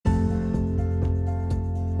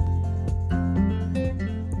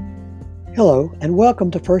Hello, and welcome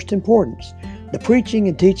to First Importance, the preaching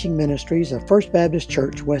and teaching ministries of First Baptist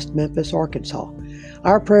Church, West Memphis, Arkansas.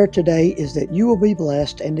 Our prayer today is that you will be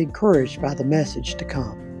blessed and encouraged by the message to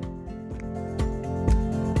come.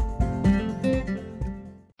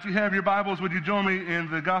 If you have your Bibles, would you join me in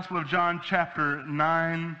the Gospel of John chapter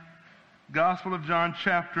 9? Gospel of John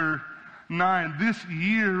chapter 9. This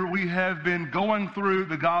year we have been going through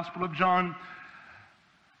the Gospel of John.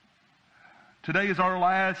 Today is our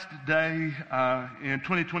last day in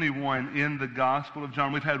 2021 in the Gospel of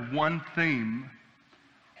John. We've had one theme,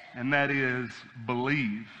 and that is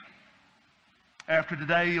believe. After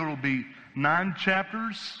today, it will be 9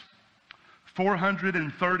 chapters,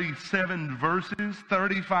 437 verses,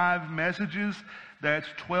 35 messages. That's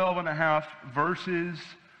 12 and a half verses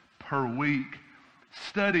per week,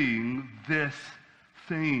 studying this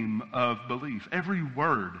theme of belief. Every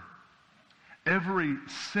word, every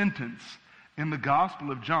sentence in the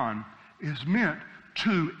Gospel of John is meant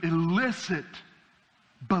to elicit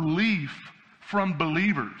belief from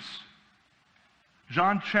believers.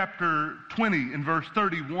 John chapter 20 and verse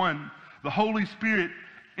 31, the Holy Spirit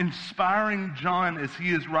inspiring John as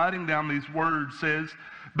he is writing down these words says,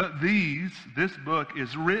 "But this book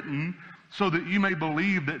is written so that you may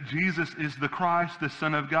believe that Jesus is the Christ, the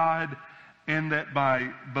Son of God, and that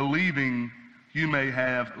by believing you may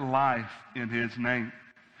have life in his name."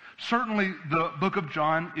 Certainly, the book of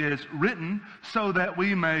John is written so that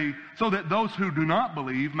those who do not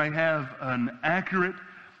believe may have an accurate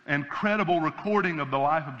and credible recording of the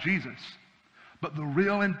life of Jesus. But the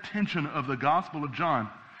real intention of the Gospel of John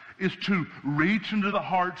is to reach into the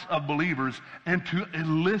hearts of believers and to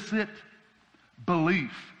elicit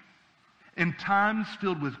belief. In times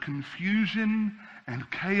filled with confusion and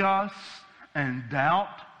chaos and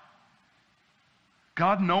doubt,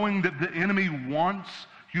 God, knowing that the enemy wants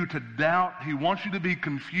you to doubt, he wants you to be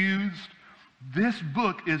confused, this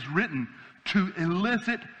book is written to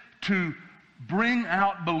elicit, to bring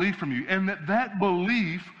out belief from you, and that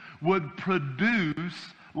belief would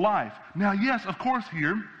produce life. Now, yes, of course,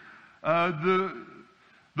 here, the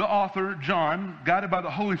author, John, guided by the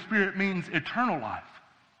Holy Spirit, means eternal life.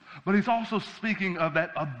 But he's also speaking of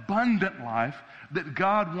that abundant life that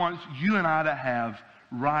God wants you and I to have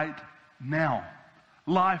right now.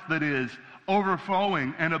 Life that is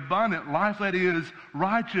overflowing and abundant, life that is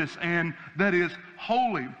righteous and that is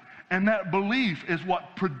holy. And that belief is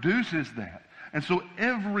what produces that. And so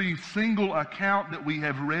every single account that we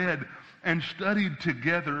have read and studied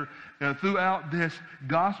together throughout this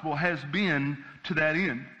gospel has been to that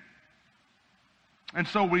end. And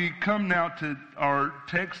so we come now to our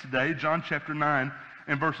text today, John chapter 9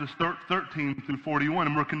 and verses 13 through 41.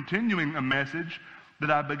 And we're continuing a message that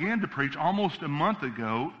I began to preach almost a month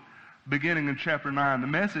ago, beginning in chapter 9. The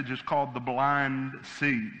message is called The Blind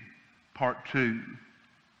See, Part 2.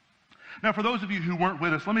 Now, for those of you who weren't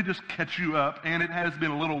with us, let me just catch you up, and it has been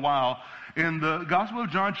a little while. In the Gospel of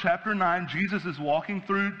John, chapter 9, Jesus is walking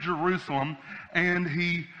through Jerusalem, and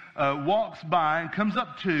he walks by and comes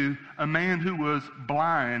up to a man who was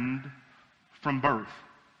blind from birth.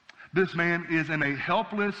 This man is in a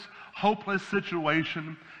helpless, hopeless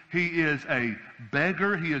situation. He is a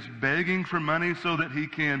beggar. He is begging for money so that he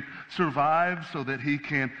can survive, so that he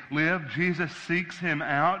can live. Jesus seeks him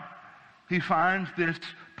out. He finds this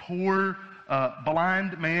poor,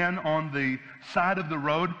 blind man on the side of the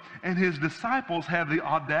road, and his disciples have the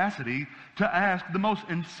audacity to ask the most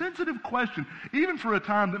insensitive question, even for a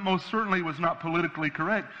time that most certainly was not politically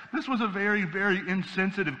correct. This was a very, very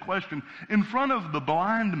insensitive question. In front of the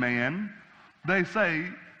blind man, they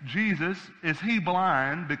say, "Jesus, is he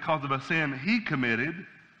blind because of a sin he committed,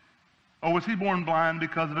 or was he born blind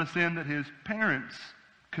because of a sin that his parents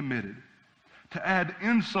committed?" To add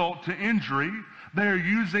insult to injury, they're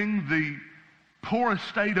using the poor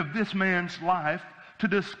state of this man's life to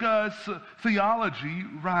discuss theology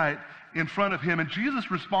right in front of him. And Jesus'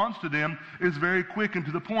 response to them is very quick and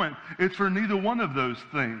to the point. It's for neither one of those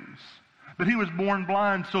things. But he was born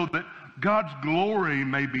blind so that God's glory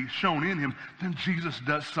may be shown in him. Then Jesus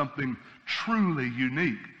does something truly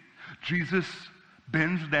unique. Jesus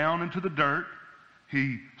bends down into the dirt.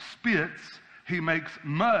 He spits. He makes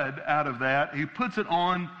mud out of that. He puts it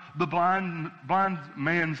on the blind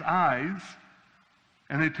man's eyes.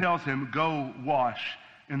 And he tells him, "Go wash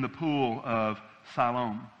in the pool of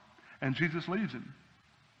Siloam." And Jesus leaves him.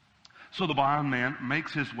 So the blind man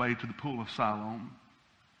makes his way to the pool of Siloam.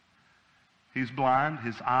 He's blind.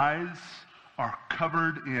 His eyes are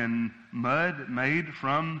covered in mud made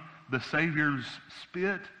from the Savior's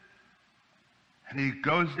spit. And he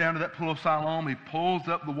goes down to that pool of Siloam. He pulls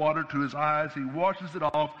up the water to his eyes. He washes it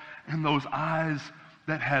off. And those eyes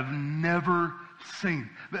that have never seen,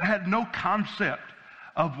 that had no concept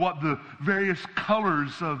of what the various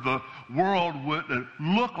colors of the world would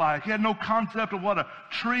look like. He had no concept of what a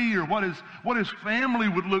tree or what his family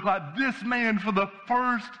would look like. This man, for the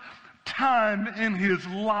first time in his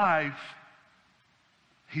life,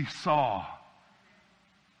 he saw.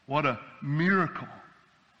 What a miracle.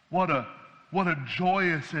 What a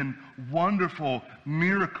joyous and wonderful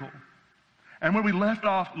miracle. And when we left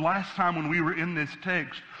off last time when we were in this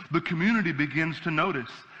text, the community begins to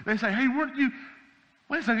notice. They say, hey,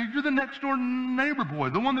 wait a second, you're the next door neighbor boy,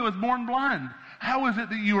 the one that was born blind. How is it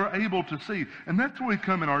that you are able to see? And that's where we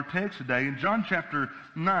come in our text today, in John chapter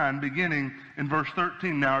 9, beginning in verse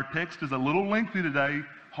 13. Now, our text is a little lengthy today.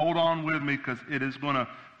 Hold on with me because it is going to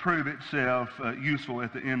prove itself useful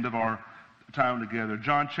at the end of our time together.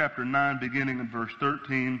 John chapter 9, beginning in verse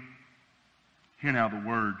 13. Hear now the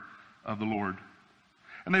word of the Lord.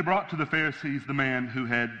 And they brought to the Pharisees the man who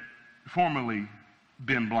had formerly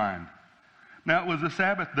been blind. Now it was the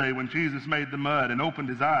Sabbath day when Jesus made the mud and opened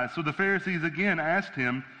his eyes. So the Pharisees again asked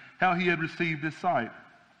him how he had received his sight.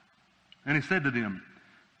 And he said to them,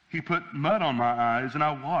 he put mud on my eyes, and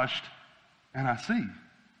I washed, and I see.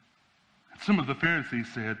 And some of the Pharisees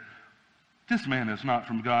said, this man is not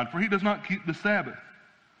from God, for he does not keep the Sabbath.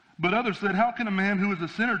 But others said, how can a man who is a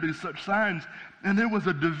sinner do such signs? And there was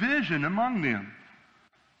a division among them.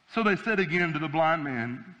 So they said again to the blind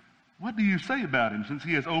man, what do you say about him, since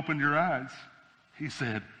he has opened your eyes? He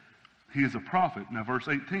said, he is a prophet. Now verse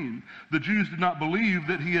 18, the Jews did not believe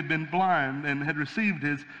that he had been blind and had received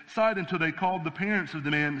his sight until they called the parents of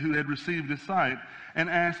the man who had received his sight and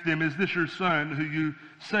asked them, is this your son who you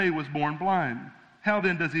say was born blind? How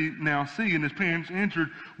then does he now see? And his parents answered,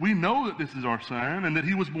 we know that this is our son and that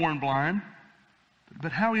he was born blind.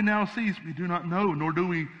 But how he now sees, we do not know, nor do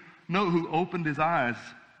we know who opened his eyes.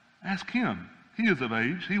 Ask him. He is of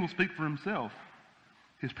age. He will speak for himself.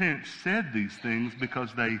 His parents said these things because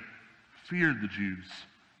they feared the Jews.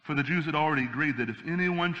 For the Jews had already agreed that if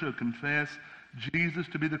anyone should confess Jesus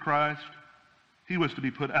to be the Christ, he was to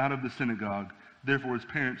be put out of the synagogue. Therefore his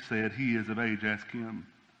parents said, he is of age. Ask him.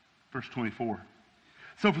 Verse 24.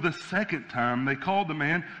 So for the second time, they called the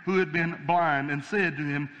man who had been blind and said to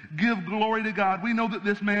him, give glory to God. We know that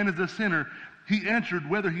this man is a sinner. He answered,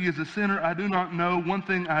 whether he is a sinner, I do not know. One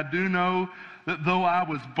thing I do know, that though I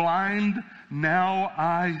was blind, now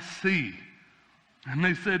I see. And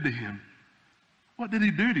they said to him, what did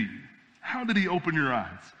he do to you? How did he open your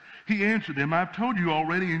eyes? He answered them, I've told you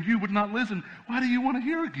already, and you would not listen. Why do you want to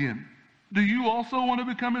hear again? Do you also want to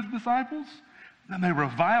become his disciples? Then they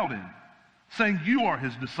reviled him, saying, you are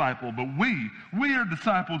his disciple, but we are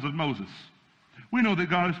disciples of Moses. We know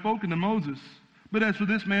that God has spoken to Moses, but as for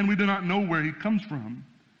this man, we do not know where he comes from.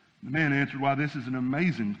 The man answered, why, this is an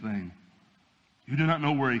amazing thing. You do not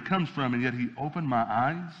know where he comes from, and yet he opened my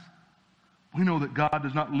eyes. We know that God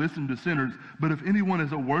does not listen to sinners, but if anyone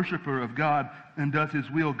is a worshiper of God and does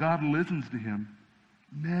his will, God listens to him.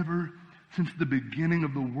 Never since the beginning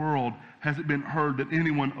of the world has it been heard that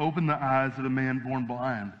anyone opened the eyes of a man born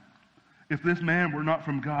blind. If this man were not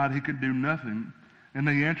from God, he could do nothing. And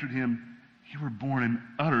they answered him, you were born in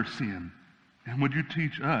utter sin, and would you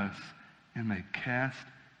teach us? And they cast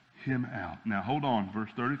him out. Now hold on, verse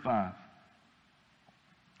 35.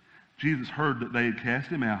 Jesus heard that they had cast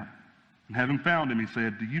him out, and having found him, he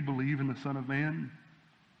said, do you believe in the Son of Man?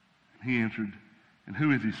 And he answered, and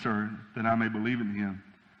who is he, sir, that I may believe in him?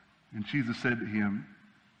 And Jesus said to him,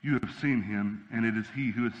 you have seen him, and it is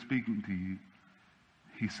he who is speaking to you.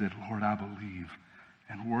 He said, Lord, I believe,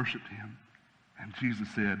 and worshiped him. And Jesus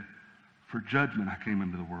said, for judgment I came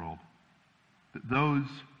into the world, that those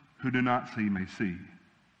who do not see may see,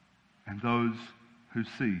 and those who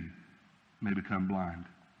see may become blind.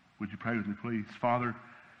 Would you pray with me, please? Father,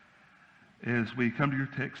 as we come to your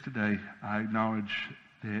text today, I acknowledge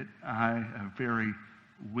that I, a very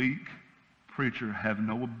weak preacher, have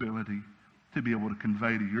no ability to be able to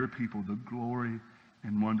convey to your people the glory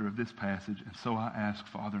and wonder of this passage. And so I ask,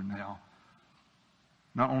 Father, now,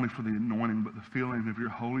 not only for the anointing, but the filling of your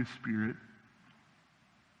Holy Spirit,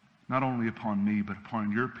 not only upon me, but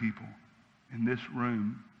upon your people in this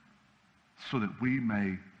room, so that we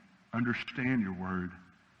may understand your word.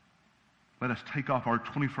 Let us take off our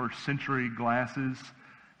 21st century glasses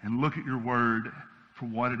and look at your word for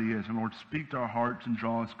what it is. And Lord, speak to our hearts and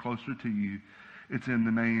draw us closer to you. It's in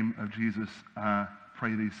the name of Jesus I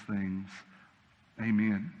pray these things.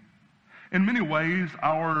 Amen. In many ways,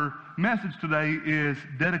 our message today is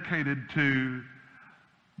dedicated to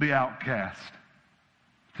the outcast,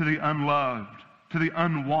 to the unloved, to the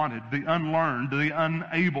unwanted, the unlearned, to the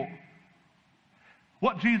unable.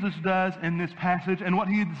 What Jesus does in this passage and what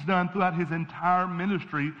he has done throughout his entire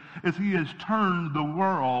ministry is he has turned the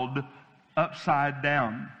world upside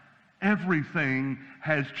down. Everything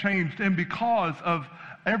has changed. And because of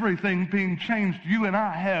everything being changed, you and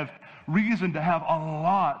I have reason to have a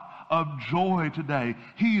lot of joy today.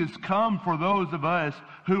 He has come for those of us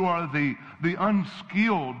who are the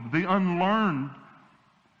unskilled, the unlearned.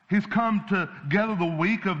 He's come to gather the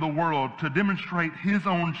weak of the world to demonstrate his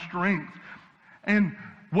own strength. And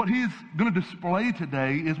what he's going to display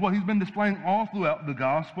today is what he's been displaying all throughout the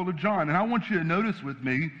Gospel of John. And I want you to notice with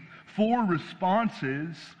me 4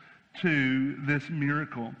 responses to this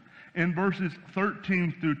miracle. In verses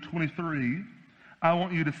 13 through 23, I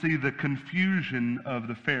want you to see the confusion of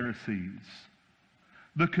the Pharisees.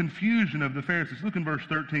 The confusion of the Pharisees. Look in verse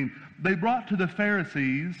 13. They brought to the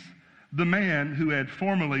Pharisees the man who had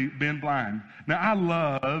formerly been blind. Now, I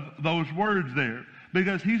love those words there,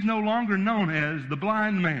 because he's no longer known as the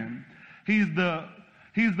blind man. He's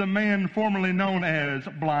the man formerly known as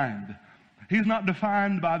blind. He's not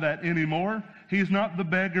defined by that anymore. He's not the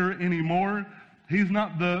beggar anymore. He's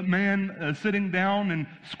not the man sitting down in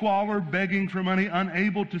squalor, begging for money,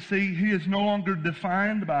 unable to see. He is no longer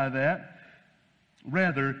defined by that.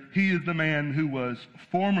 Rather, he is the man who was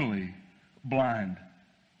formerly blind.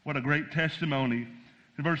 What a great testimony.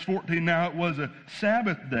 In verse 14, now it was a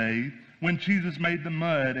Sabbath day when Jesus made the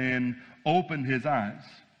mud and opened his eyes.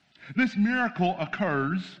 This miracle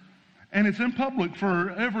occurs, and it's in public for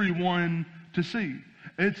everyone to see.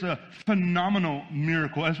 It's a phenomenal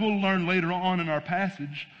miracle. As we'll learn later on in our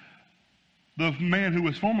passage, the man who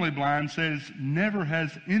was formerly blind says, never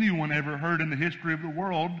has anyone ever heard in the history of the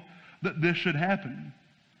world that this should happen.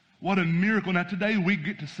 What a miracle. Now today we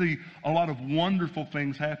get to see a lot of wonderful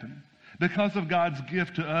things happen. Because of God's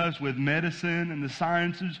gift to us with medicine and the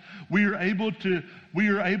sciences, we are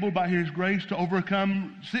able by his grace to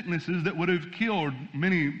overcome sicknesses that would have killed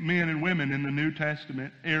many men and women in the New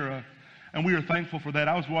Testament era. And we are thankful for that.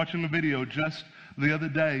 I was watching a video just the other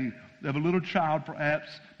day of a little child, perhaps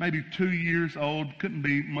maybe 2 years old, couldn't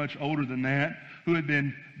be much older than that, who had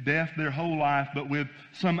been deaf their whole life, but with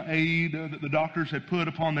some aid that the doctors had put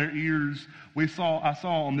upon their ears, I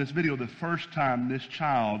saw on this video the first time this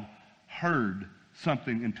child heard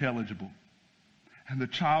something intelligible. And the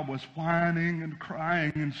child was whining and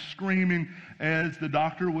crying and screaming as the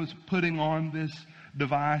doctor was putting on this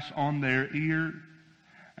device on their ear.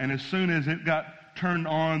 And as soon as it got turned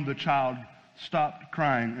on, the child stopped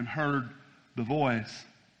crying and heard the voice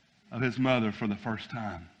of his mother for the first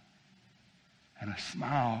time. And a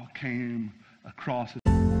smile came across his.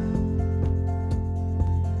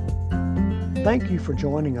 Thank you for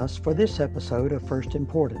joining us for this episode of First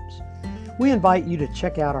Importance. We invite you to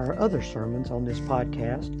check out our other sermons on this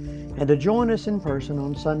podcast and to join us in person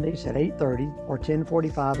on Sundays at 8:30 or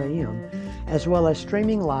 10:45 a.m., as well as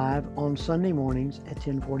streaming live on Sunday mornings at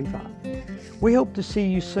 10:45. We hope to see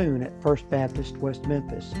you soon at First Baptist West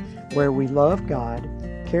Memphis, where we love God,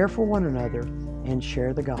 care for one another, and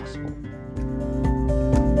share the gospel.